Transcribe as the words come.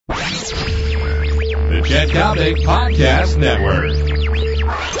The Chet Coppock Podcast Network.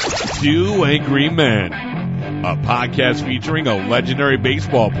 Two Angry Men, a podcast featuring a legendary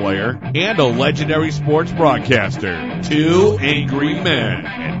baseball player and a legendary sports broadcaster. Two Angry Men.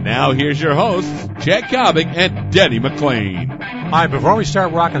 And now here's your hosts, Chet Coppock and Denny McLain. All right, before we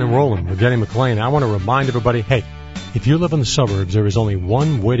start rocking and rolling with Denny McLain, I want to remind everybody, hey, if you live in the suburbs, there is only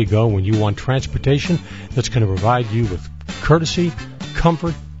one way to go when you want transportation that's going to provide you with courtesy,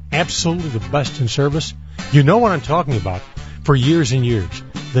 comfort, absolutely the best in service. You know what I'm talking about. For years and years,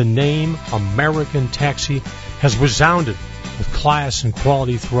 the name American Taxi has resounded with class and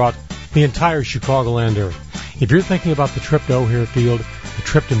quality throughout the entire Chicagoland area. If you're thinking about the trip to O'Hare Field, the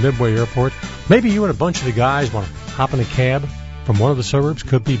trip to Midway Airport, maybe you and a bunch of the guys want to hop in a cab from one of the suburbs,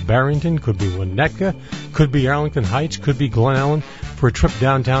 could be Barrington, could be Winnetka, could be Arlington Heights, could be Glen Ellen, for a trip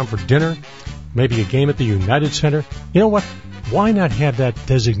downtown for dinner, maybe a game at the United Center. You know what? Why not have that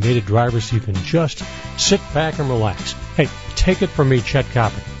designated driver so you can just sit back and relax? Hey, take it from me, Chet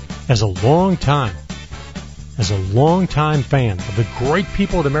Coppock, as a long time fan of the great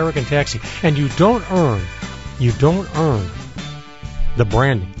people at American Taxi, and you don't earn the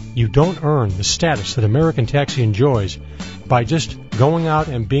branding, you don't earn the status that American Taxi enjoys by just going out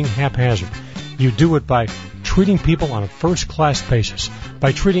and being haphazard. You do it by treating people on a first-class basis,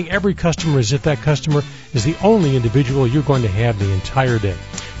 by treating every customer as if that customer is the only individual you're going to have the entire day.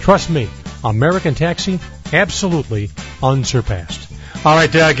 Trust me, American Taxi, absolutely unsurpassed. All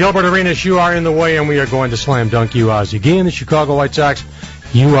right, Gilbert Arenas, you are in the way, and we are going to slam dunk you. Ozzie Guillen, the Chicago White Sox,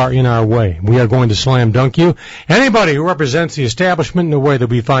 you are in our way. We are going to slam dunk you. Anybody who represents the establishment in a way that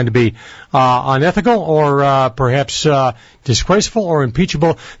we find to be unethical or perhaps disgraceful or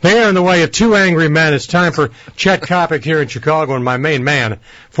impeachable, they are in the way of two angry men. It's time for Chet Coppock here in Chicago and my main man,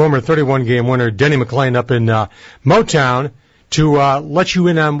 former 31-game winner Denny McLain up in Motown, to let you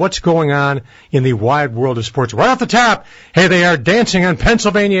in on what's going on in the wide world of sports. Right off the top, hey, they are dancing on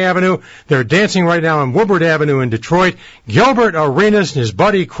Pennsylvania Avenue. They're dancing right now on Woodward Avenue in Detroit. Gilbert Arenas and his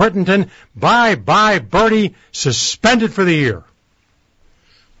buddy Crittenton, bye-bye Birdie, suspended for the year.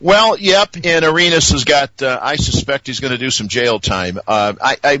 Well, yep, and Arenas has got, I suspect he's going to do some jail time.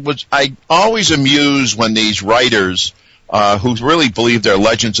 I always amuse when these writers who really believe they're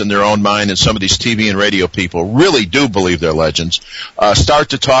legends in their own mind, and some of these TV and radio people really do believe they're legends, start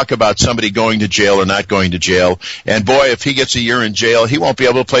to talk about somebody going to jail or not going to jail. And boy, if he gets a year in jail, he won't be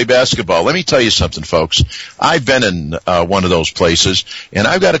able to play basketball. Let me tell you something, folks. I've been in one of those places, and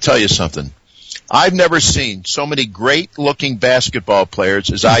I've got to tell you something. I've never seen so many great-looking basketball players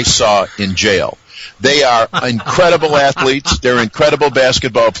as I saw in jail. They are incredible athletes. They're incredible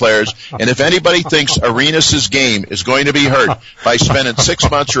basketball players. And if anybody thinks Arenas' game is going to be hurt by spending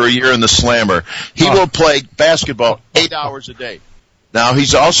 6 months or a year in the slammer, he will play basketball 8 hours a day. Now,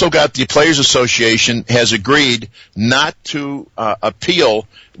 he's also got the Players Association has agreed not to appeal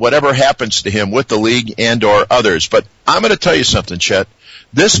whatever happens to him with the league and or others. But I'm going to tell you something, Chet.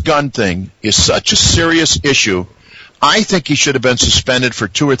 This gun thing is such a serious issue. I think he should have been suspended for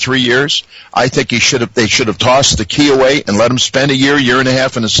 2 or 3 years. I think they should have tossed the key away and let him spend a year and a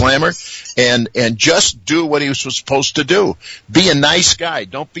half in the slammer and just do what he was supposed to do. Be a nice guy.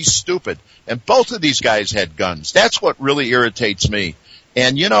 Don't be stupid. And both of these guys had guns. That's what really irritates me.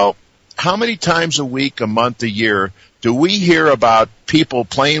 And you know, how many times a week, a month, a year do we hear about people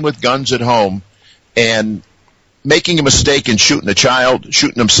playing with guns at home and making a mistake and shooting a child,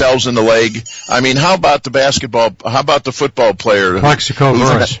 shooting themselves in the leg? I mean, how about the football player? Mexico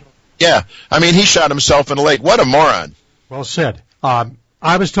Burris. Yeah. I mean, he shot himself in the leg. What a moron. Well said.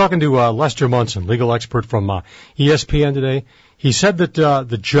 I was talking to Lester Munson, legal expert from ESPN today. He said that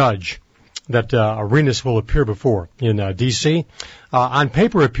the judge that Arenas will appear before in D.C. On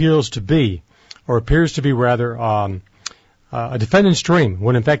paper appears to be a defendant's dream,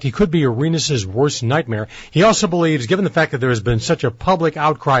 when in fact he could be Arenas' worst nightmare. He also believes, given the fact that there has been such a public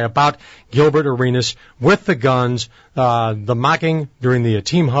outcry about Gilbert Arenas with the guns, the mocking during the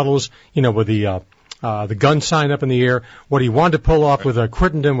team huddles, you know, with the gun sign up in the air, what he wanted to pull off with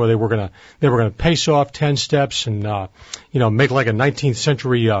Crittenton, where they were gonna pace off 10 steps and make like a 19th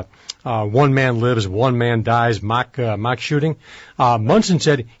century one man lives, one man dies mock shooting. Munson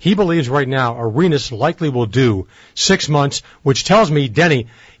said he believes right now Arenas likely will do 6 months, which tells me, Denny,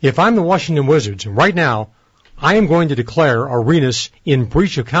 if I'm the Washington Wizards right now, I am going to declare Arenas in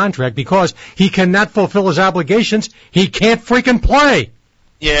breach of contract because he cannot fulfill his obligations. He can't freaking play.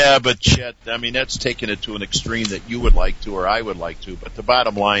 Yeah, but Chet, I mean, that's taking it to an extreme that you would like to or I would like to. But the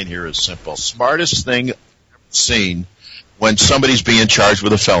bottom line here is simple. Smartest thing I've ever seen when somebody's being charged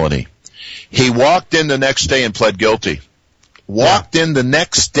with a felony. He walked in the next day and pled guilty. walked in the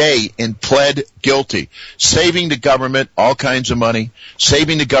next day and pled guilty, saving the government all kinds of money,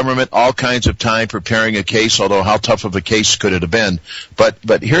 saving the government all kinds of time preparing a case, although how tough of a case could it have been?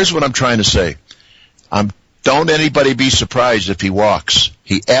 But here's what I'm trying to say. Don't anybody be surprised if he walks.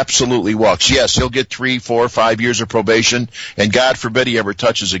 He absolutely walks. Yes, he'll get 3, 4, 5 years of probation, and God forbid he ever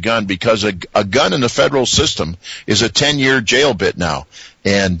touches a gun, because a gun in the federal system is a 10-year jail bit now.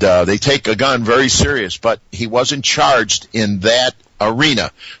 And they take a gun very serious, but he wasn't charged in that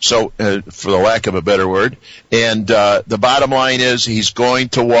arena, so for the lack of a better word. And the bottom line is he's going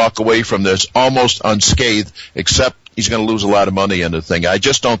to walk away from this almost unscathed, except he's going to lose a lot of money in the thing. I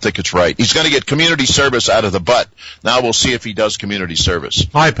just don't think it's right. He's going to get community service out of the butt. Now we'll see if he does community service.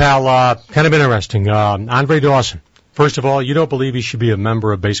 All right, pal, kind of interesting. Andre Dawson. First of all, you don't believe he should be a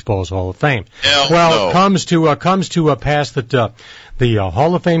member of baseball's Hall of Fame. No. It comes to a pass that the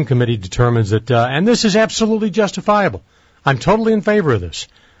Hall of Fame committee determines that, and this is absolutely justifiable. I'm totally in favor of this.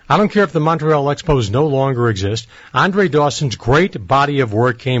 I don't care if the Montreal Expos no longer exist. Andre Dawson's great body of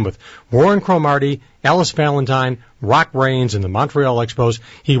work came with Warren Cromartie, Ellis Valentine, Rock Raines, and the Montreal Expos.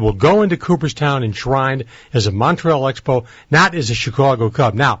 He will go into Cooperstown enshrined as a Montreal Expo, not as a Chicago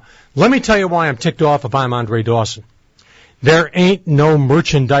Cub. Now, let me tell you why I'm ticked off if I'm Andre Dawson. There ain't no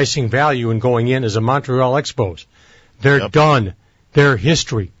merchandising value in going in as a Montreal Expos. They're done. They're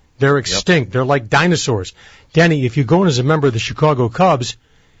history. They're extinct. They're like dinosaurs. Denny, if you go in as a member of the Chicago Cubs,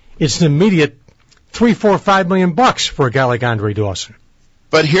 it's an immediate $3, $4, $5 million for a guy like Andre Dawson.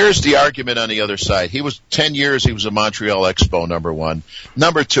 But here's the argument on the other side. He was 10 years, he was a Montreal Expo, number one.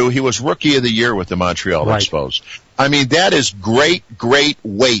 Number two, he was Rookie of the Year with the Montreal Expos. I mean, that is great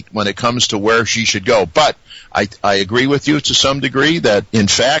weight when it comes to where she should go. But I agree with you to some degree that, in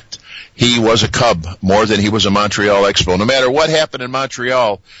fact, he was a Cub more than he was a Montreal Expo. No matter what happened in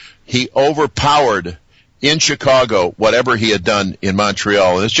Montreal, he overpowered in Chicago whatever he had done in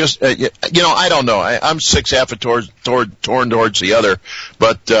Montreal. And it's just, I don't know. I'm half torn towards the other.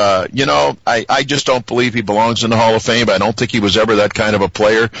 But, I just don't believe he belongs in the Hall of Fame. I don't think he was ever that kind of a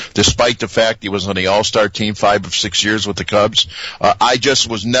player, despite the fact he was on the All-Star team 5 of 6 years with the Cubs. I just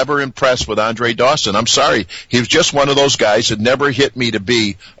was never impressed with Andre Dawson. I'm sorry. He was just one of those guys that never hit me to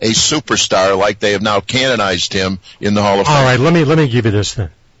be a superstar like they have now canonized him in the Hall of Fame. All right, let me give you this then.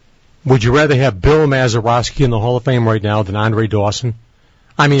 Would you rather have Bill Mazeroski in the Hall of Fame right now than Andre Dawson?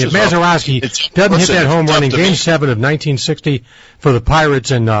 I mean, if Mazeroski doesn't hit that home run in Game 7 of 1960 for the Pirates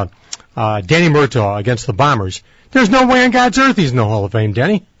and Danny Murtaugh against the Bombers, there's no way on God's earth he's in the Hall of Fame,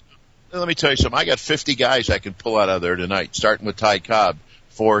 Denny. Let me tell you something. I got 50 guys I can pull out of there tonight, starting with Ty Cobb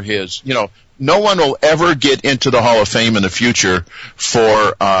for his, no one will ever get into the Hall of Fame in the future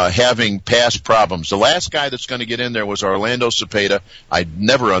for having past problems. The last guy that's going to get in there was Orlando Cepeda. I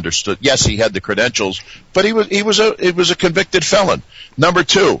never understood. Yes, he had the credentials, but he was a convicted felon. Number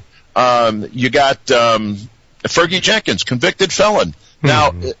two, you got Fergie Jenkins, convicted felon.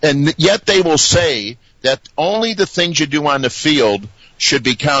 Now, and yet they will say that only the things you do on the field should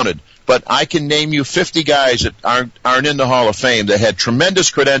be counted. But I can name you 50 guys that aren't in the Hall of Fame that had tremendous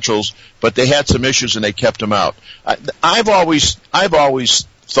credentials, but they had some issues and they kept them out. I've always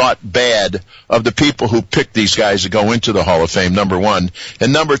thought bad of the people who pick these guys to go into the Hall of Fame, number one.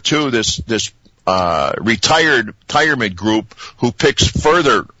 And number two, this retirement group who picks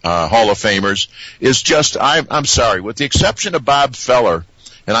further Hall of Famers is just, I'm sorry, with the exception of Bob Feller,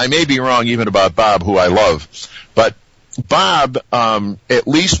 and I may be wrong even about Bob, who I love, but Bob at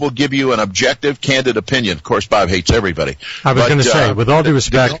least will give you an objective, candid opinion. Of course, Bob hates everybody. I was going to say, with all due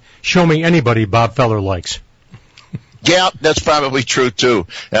respect, show me anybody Bob Feller likes. Yeah, that's probably true too.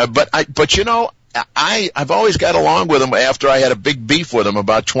 But I've always got along with him after I had a big beef with him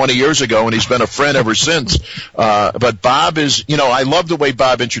about 20 years ago, and he's been a friend ever since. But Bob is, I love the way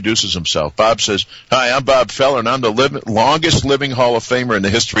Bob introduces himself. Bob says, "Hi, I'm Bob Feller, and I'm the longest living Hall of Famer in the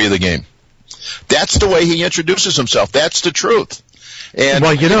history of the game." That's the way he introduces himself. That's the truth. And,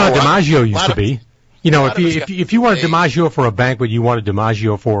 well, how DiMaggio used to be. If you wanted DiMaggio for a banquet, you wanted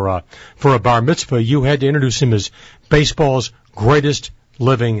DiMaggio for a bar mitzvah, you had to introduce him as baseball's greatest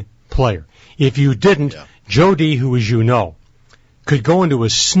living player. If you didn't, Joe D., who, as you know, could go into a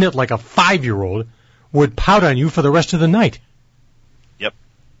snit like a 5-year-old, would pout on you for the rest of the night. Yep,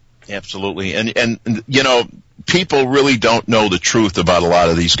 absolutely. And people really don't know the truth about a lot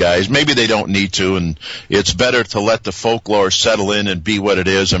of these guys. Maybe they don't need to, and it's better to let the folklore settle in and be what it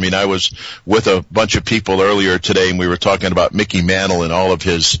is. I mean, I was with a bunch of people earlier today, and we were talking about Mickey Mantle and all of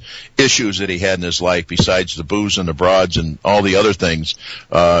his issues that he had in his life, besides the booze and the broads and all the other things,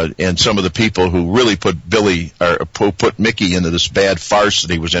 and some of the people who really put Mickey into this bad farce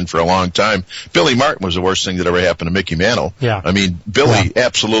that he was in for a long time. Billy Martin was the worst thing that ever happened to Mickey Mantle. Yeah. I mean, Billy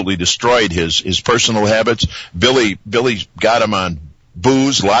absolutely destroyed his personal habits. Billy got him on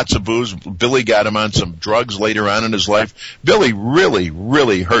booze, lots of booze. Billy got him on some drugs later on in his life. Billy really,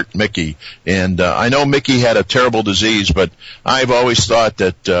 really hurt Mickey. And I know Mickey had a terrible disease, but I've always thought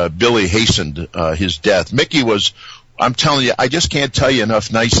that Billy hastened his death. Mickey was, I'm telling you, I just can't tell you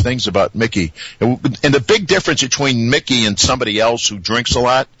enough nice things about Mickey. And the big difference between Mickey and somebody else who drinks a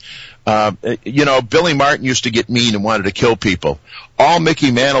lot, Billy Martin used to get mean and wanted to kill people. All Mickey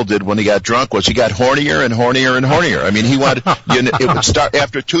Mantle did when he got drunk was he got hornier and hornier and hornier. I mean, he wanted, it would start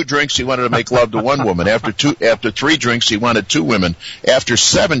after 2 drinks, he wanted to make love to 1 woman. After 3 drinks, he wanted 2 women. After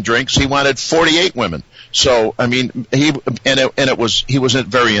 7 drinks, he wanted 48 women. So, I mean, he was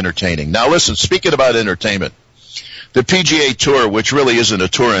very entertaining. Now listen, speaking about entertainment, the PGA Tour, which really isn't a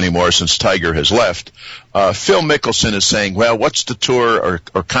tour anymore since Tiger has left, Phil Mickelson is saying, well, what's the tour,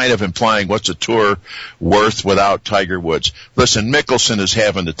 or kind of implying what's a tour worth without Tiger Woods? Listen, Mickelson is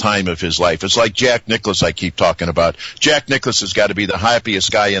having the time of his life. It's like Jack Nicklaus I keep talking about. Jack Nicklaus has got to be the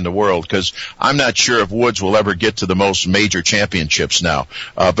happiest guy in the world, because I'm not sure if Woods will ever get to the most major championships now.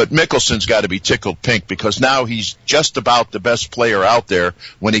 But Mickelson's got to be tickled pink, because now he's just about the best player out there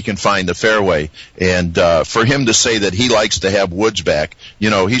when he can find the fairway. And for him to say that he likes to have Woods back,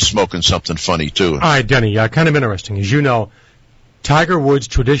 he's smoking something funny too. All right, Denny, kind of interesting. As you know, Tiger Woods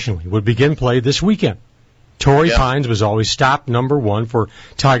traditionally would begin play this weekend. Torrey Pines was always stop number 1 for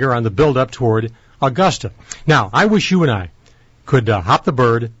Tiger on the build-up toward Augusta. Now, I wish you and I could hop the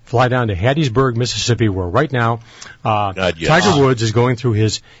bird, fly down to Hattiesburg, Mississippi, where right now Tiger Woods is going through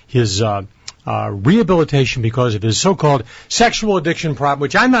his rehabilitation because of his so-called sexual addiction problem,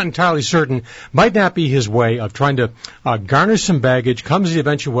 which I'm not entirely certain might not be his way of trying to garner some baggage. Comes the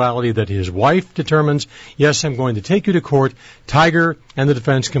eventuality that his wife determines, yes, I'm going to take you to court. Tiger and the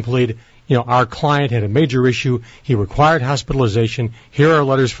defense can plead, our client had a major issue. He required hospitalization. Here are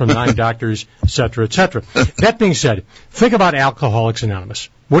letters from 9 doctors, et cetera, et cetera. That being said, think about Alcoholics Anonymous.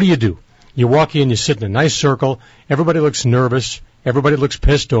 What do? You walk in, you sit in a nice circle. Everybody looks nervous. Everybody looks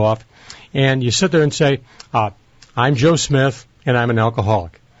pissed off. And you sit there and say, I'm Joe Smith, and I'm an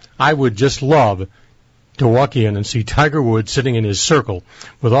alcoholic. I would just love to walk in and see Tiger Woods sitting in his circle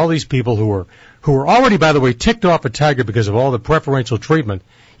with all these people who are already, by the way, ticked off at Tiger because of all the preferential treatment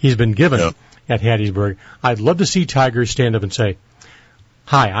he's been given at Hattiesburg. I'd love to see Tiger stand up and say,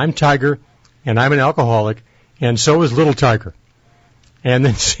 hi, I'm Tiger, and I'm an alcoholic, and so is little Tiger. And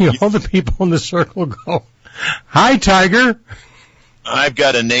then see all the people in the circle go, hi, Tiger. I've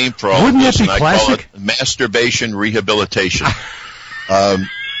got a name for all Wouldn't of this, that be and classic? I call it masturbation rehabilitation.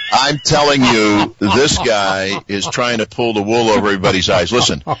 I'm telling you, this guy is trying to pull the wool over everybody's eyes.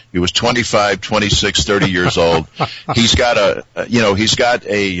 Listen, he was 25, 26, 30 years old. He's got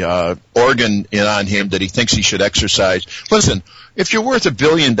a organ on him that he thinks he should exercise. Listen, if you're worth $1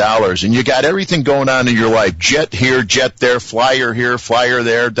 billion and you got everything going on in your life, jet here, jet there, flyer here, flyer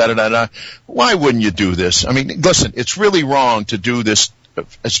there, da-da-da-da, why wouldn't you do this? I mean, listen, it's really wrong to do this,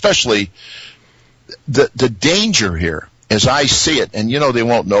 especially the danger here, as I see it, and they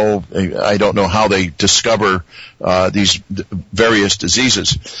won't know, I don't know how they discover these various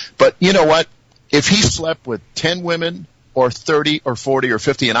diseases, but you know what? If he slept with 10 women or 30 or 40 or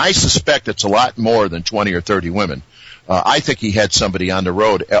 50, and I suspect it's a lot more than 20 or 30 women, I think he had somebody on the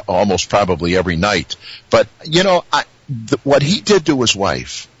road almost probably every night. But, what he did to his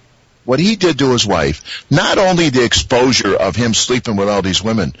wife, not only the exposure of him sleeping with all these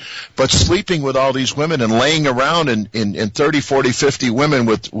women, but sleeping with all these women and laying around in 30, 40, 50 women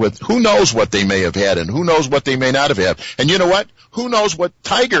with who knows what they may have had and who knows what they may not have had. And you know what? Who knows what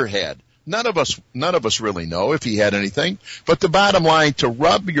Tiger had? None of us really know if he had anything. But the bottom line, to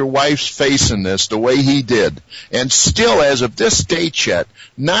rub your wife's face in this the way he did, and still as of this day, Chet,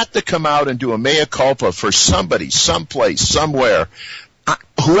 not to come out and do a mea culpa for somebody, someplace, somewhere,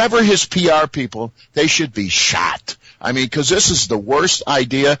 whoever his PR people, they should be shot. I mean, because this is the worst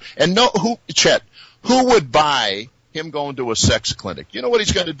idea. And Chet, who would buy him going to a sex clinic? You know what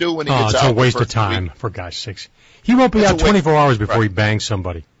he's going to do when he gets out? It's a waste of time, for God's sakes. He won't be out 24 hours before he bangs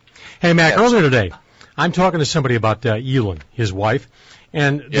somebody. Hey, Mac, earlier today, I'm talking to somebody about Elin, his wife,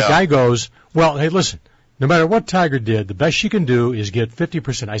 and the guy goes, well, hey, listen, no matter what Tiger did, the best she can do is get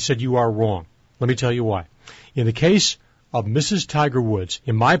 50%. I said, you are wrong. Let me tell you why. In the case of Mrs. Tiger Woods,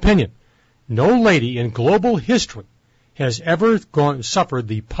 in my opinion, no lady in global history has ever suffered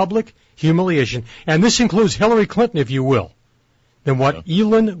the public humiliation, and this includes Hillary Clinton, if you will, than what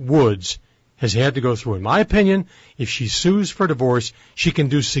Elin Woods has had to go through. In my opinion, if she sues for divorce, she can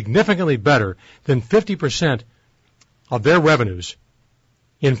do significantly better than 50% of their revenues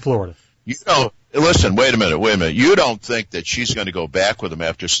in Florida. You know, listen, wait a minute. You don't think that she's going to go back with him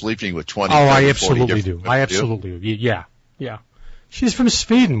after sleeping with 20? Oh, I absolutely do. I absolutely do. Yeah. She's from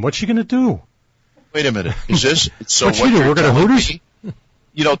Sweden. What's she going to do? Wait a minute. Is this so? What's she do? Work at a Hooters?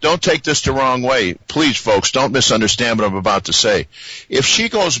 You know, don't take this the wrong way. Please, folks, don't misunderstand what I'm about to say. If she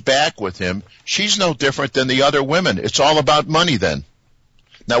goes back with him, she's no different than the other women. It's all about money then.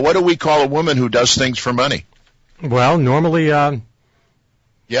 Now, what do we call a woman who does things for money? Well, normally, yes,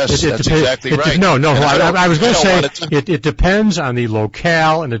 that's exactly right. No, I was going to say it depends on the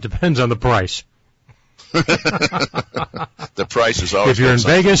locale and it depends on the price. The price is always.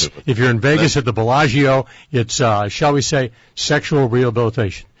 If you're in Vegas at the Bellagio, it's shall we say sexual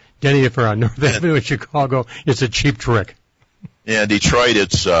rehabilitation. Denny, if you're on North Avenue in Chicago, it's a cheap trick. Yeah, in Detroit,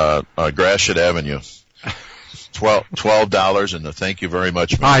 it's Gratiot Avenue. $12 and a thank you very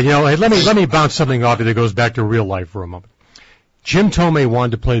much. All right, hey, let me bounce something off you that goes back to real life for a moment. Jim Thome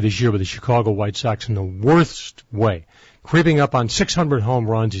wanted to play this year with the Chicago White Sox in the worst way, creeping up on 600 home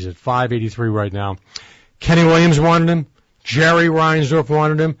runs. He's at 583 right now. Kenny Williams wanted him. Jerry Reinsdorf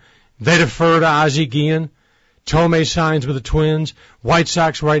wanted him. They defer to Ozzie Guillen. Thome signs with the Twins. White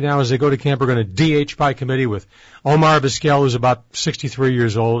Sox right now, as they go to camp, are going to DH by committee with Omar Vizquel, who's about 63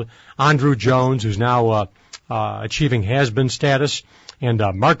 years old, Andrew Jones, who's now achieving has-been status, and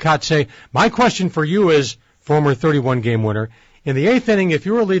Mark Kotsay. My question for you is, former 31-game winner, in the eighth inning, if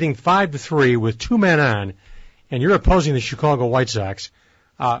you were leading 5-3 with 2 men on, and you're opposing the Chicago White Sox,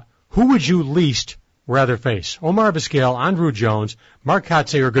 who would you least rather face? Omar Vizquel, Andrew Jones, Mark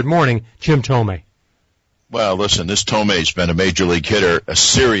Kotsay, or good morning, Jim Thome? Well, listen, this Tome's been a major league hitter, a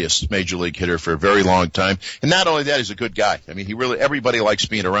serious major league hitter for a very long time. And not only that, he's a good guy. I mean, everybody likes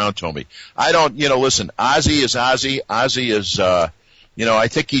being around Thome. Listen, Ozzie is Ozzie. Ozzie is, I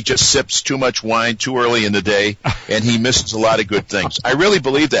think he just sips too much wine too early in the day, and he misses a lot of good things. I really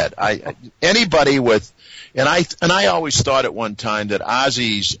believe that. Anybody with, and I always thought at one time that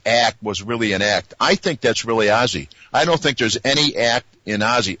Ozzie's act was really an act. I think that's really Ozzie. I don't think there's any act in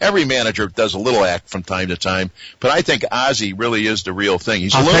Ozzie. Every manager does a little act from time to time, but I think Ozzie really is the real thing.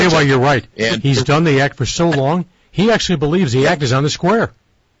 I'll tell you why you're right. And he's done the act for so long, he actually believes the act is on the square.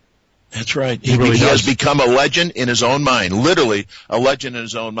 That's right. He has become a legend in his own mind, literally a legend in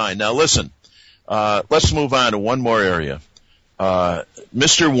his own mind. Now listen, let's move on to one more area.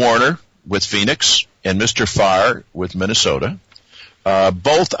 Mr. Warner with Phoenix and Mr. Farr with Minnesota.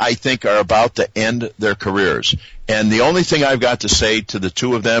 Both, I think, are about to end their careers. And the only thing I've got to say to the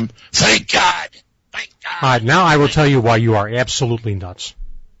two of them, thank God! Thank God! All right, now I will tell you why you are absolutely nuts.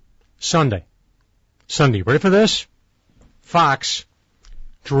 Sunday, ready for this? Fox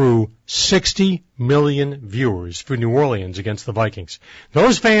drew 60 million viewers for New Orleans against the Vikings.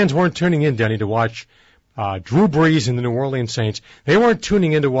 Those fans weren't tuning in, Denny, to watch Drew Brees and the New Orleans Saints. They weren't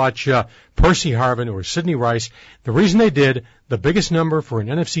tuning in to watch Percy Harvin or Sidney Rice. The reason they did, the biggest number for an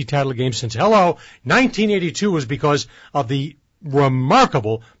NFC title game since, 1982, was because of the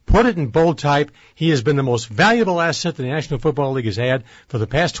remarkable, put it in bold type, he has been the most valuable asset the National Football League has had for the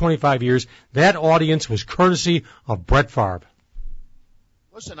past 25 years. That audience was courtesy of Brett Favre.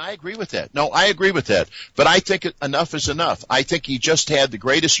 Listen, I agree with that. No, I agree with that. But I think enough is enough. I think he just had the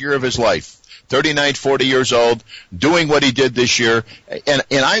greatest year of his life. 39, 40 years old, doing what he did this year. And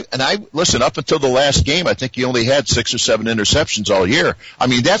I listen, up until the last game, I think he only had 6 or 7 interceptions all year. I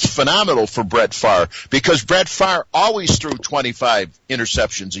mean, that's phenomenal for Brett Favre, because Brett Favre always threw 25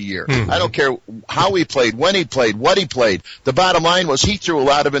 interceptions a year. I don't care how he played, when he played, what he played. The bottom line was he threw a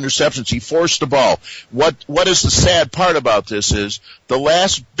lot of interceptions. He forced the ball. What is the sad part about this is the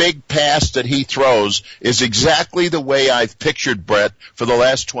last big pass that he throws is exactly the way I've pictured Brett for the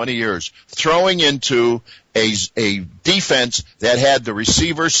last 20 years. Throwing into a defense that had the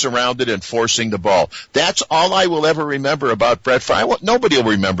receivers surrounded and forcing the ball. That's all I will ever remember about Brett Favre. Nobody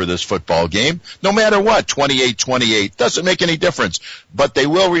will remember this football game, no matter what, 28-28. Doesn't make any difference. But they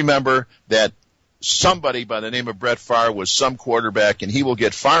will remember that somebody by the name of Brett Favre was some quarterback, and he will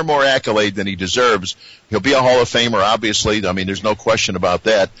get far more accolade than he deserves. He'll be a Hall of Famer, obviously. I mean, there's no question about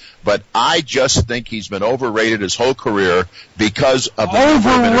that. But I just think he's been overrated his whole career because of the number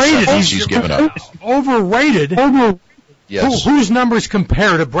of interceptions he's given up. Overrated? Yes. Whose numbers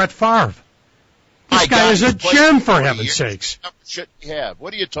compare to Brett Favre? This guy is a gem, for heaven's sakes. Shouldn't he have?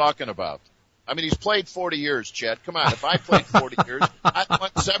 What are you talking about? I mean, he's played 40 years, Chet. Come on, if I played 40 years, I'd won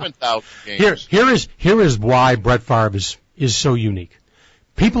 7,000 games. Here is why Brett Favre is so unique.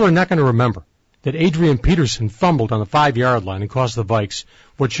 People are not going to remember that Adrian Peterson fumbled on the 5-yard line and cost the Vikes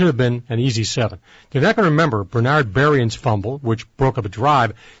what should have been an easy 7. They're not going to remember Bernard Berrien's fumble, which broke up a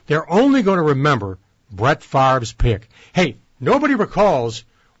drive. They're only going to remember Brett Favre's pick. Hey, nobody recalls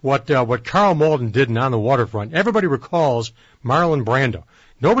what Karl Malden did in On the Waterfront. Everybody recalls Marlon Brando.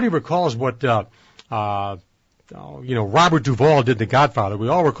 Nobody recalls what Robert Duvall did in The Godfather. We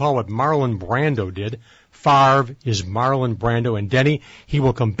all recall what Marlon Brando did. Favre is Marlon Brando, and Denny, he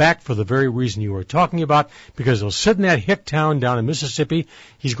will come back for the very reason you were talking about, because he'll sit in that hick town down in Mississippi.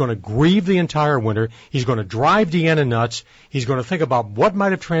 He's going to grieve the entire winter. He's going to drive Deanna nuts. He's going to think about what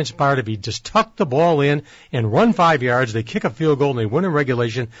might have transpired if he just tucked the ball in and run 5 yards. They kick a field goal and they win in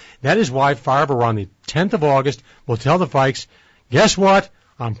regulation. That is why Favre, around the 10th of August, will tell the Vikes, guess what?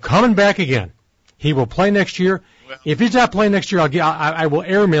 I'm coming back again. He will play next year. If he's not playing next year, I will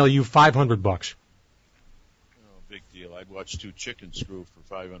airmail you $500. Big deal. I'd watch 2 chickens screw for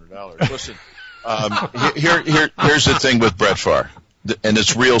 $500. Listen, here's the thing with Brett Favre, and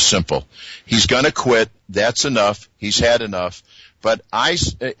it's real simple. He's going to quit. That's enough. He's had enough. But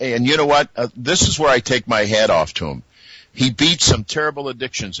and you know what? This is where I take my hat off to him. He beat some terrible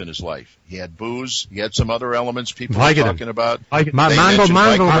addictions in his life. He had booze. He had some other elements people are talking about. Mongo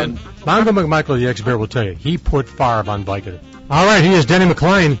McMichael, the ex-bear, will tell you. He put Favre on Vicodin. All right, he is Denny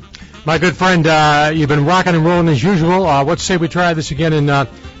McLain. My good friend, you've been rocking and rolling as usual. Let's say we try this again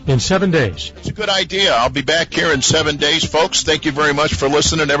in 7 days. It's a good idea. I'll be back here in 7 days, folks. Thank you very much for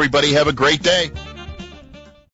listening. Everybody have a great day.